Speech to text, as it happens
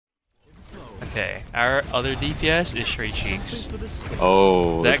Okay, our other DPS is Straight Cheeks.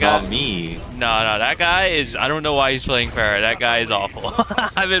 Oh, that guy, not me. No, that guy is. I don't know why he's playing fair. That guy is awful.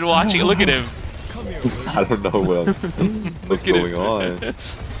 I've been watching. Look at him. I don't know what's going on.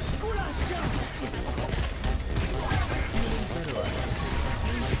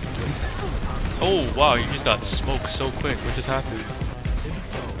 Oh wow, you just got smoked so quick. What just happened?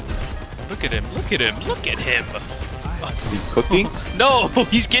 Look at him. Look at him. Look at him. He's cooking? No,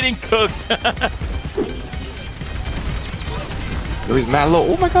 he's getting cooked. Yo, he's mad low.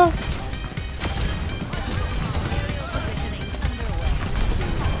 Oh my god.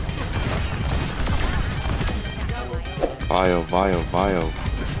 Bio.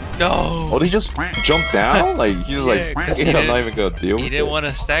 No. Oh, did he just jump down? Like, he's like, I'm not even gonna deal with it. He didn't want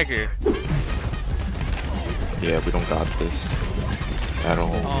to stagger. Yeah, we don't got this at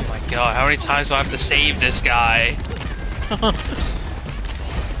all. Oh my god, how many times do I have to save this guy?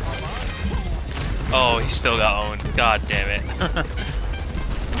 Oh, he still got owned. God damn it.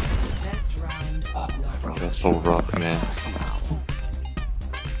 Oh, bro, that's so rough, man.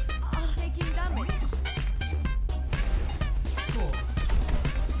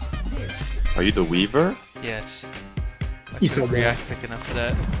 Are you the Weaver? Yes. He's so bad. React quick enough for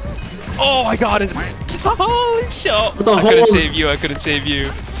that. Oh my god, it's holy shit! I hell? couldn't save you, I couldn't save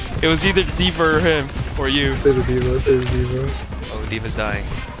you. It was either D.Va or him, or you. There's a D.Va. Oh, D.Va's dying.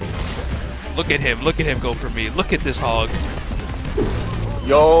 Look at him go for me. Look at this hog.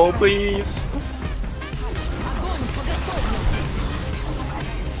 Yo, please.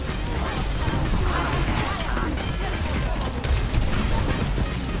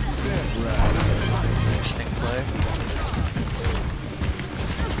 Interesting play.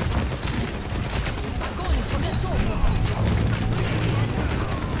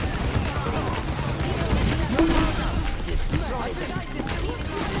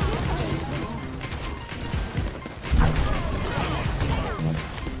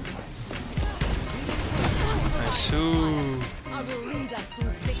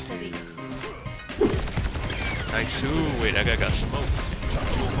 Nice. Wait, that guy got smoked.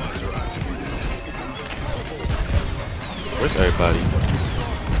 Where's everybody?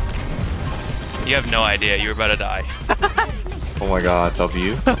 You have no idea. You're about to die. Oh my god,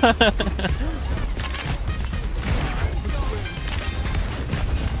 W.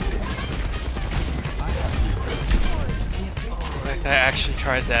 I actually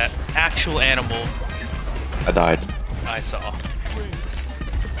tried that. Actual animal. I died. I saw.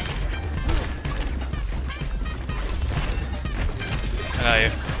 I got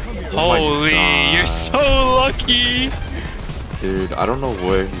you. Holy, you're so lucky! Dude, I don't know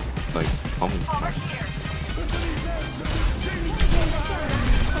where he's like coming from.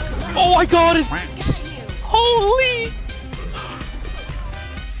 Oh my god, it's holy!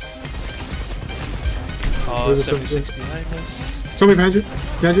 Oh, 76 behind us. Somebody behind you.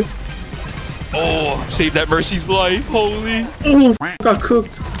 Behind you. Oh, save that Mercy's life, holy! Oh, got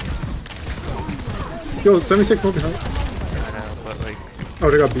cooked. Yo, 76 more behind. I know, but like... Oh,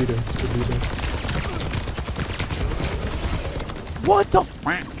 they got beaten. What the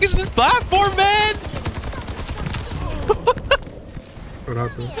f is this platform, man? What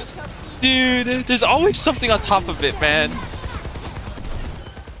happened? Dude, there's always something on top of it, man.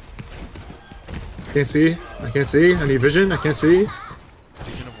 Can't see. I can't see. I need vision. I can't see.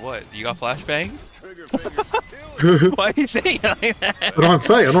 Vision of what? You got flashbang? Why are you saying it like that? I don't have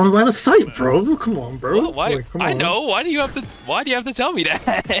sight. I don't have line of sight, bro. Come on, bro. Well, why? Like, come on. I know. Why do you have to tell me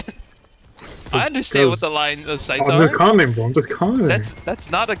that? I understand what the line of sights I'm are. just calming, bro. I'm just calming. That's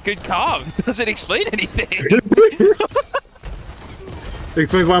not a good comm. It doesn't explain anything.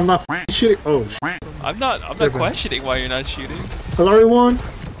 Explains why I'm not shooting. Oh, I'm not questioning why you're not shooting. hello, everyone.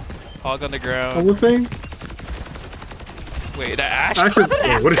 Hog on the ground. One more thing. Wait, that Ash.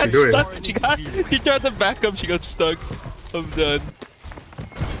 Wait, what is she doing? Stuck. She tried to back up. She got stuck. I'm done.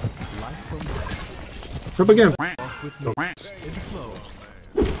 Jump again. With no in flow.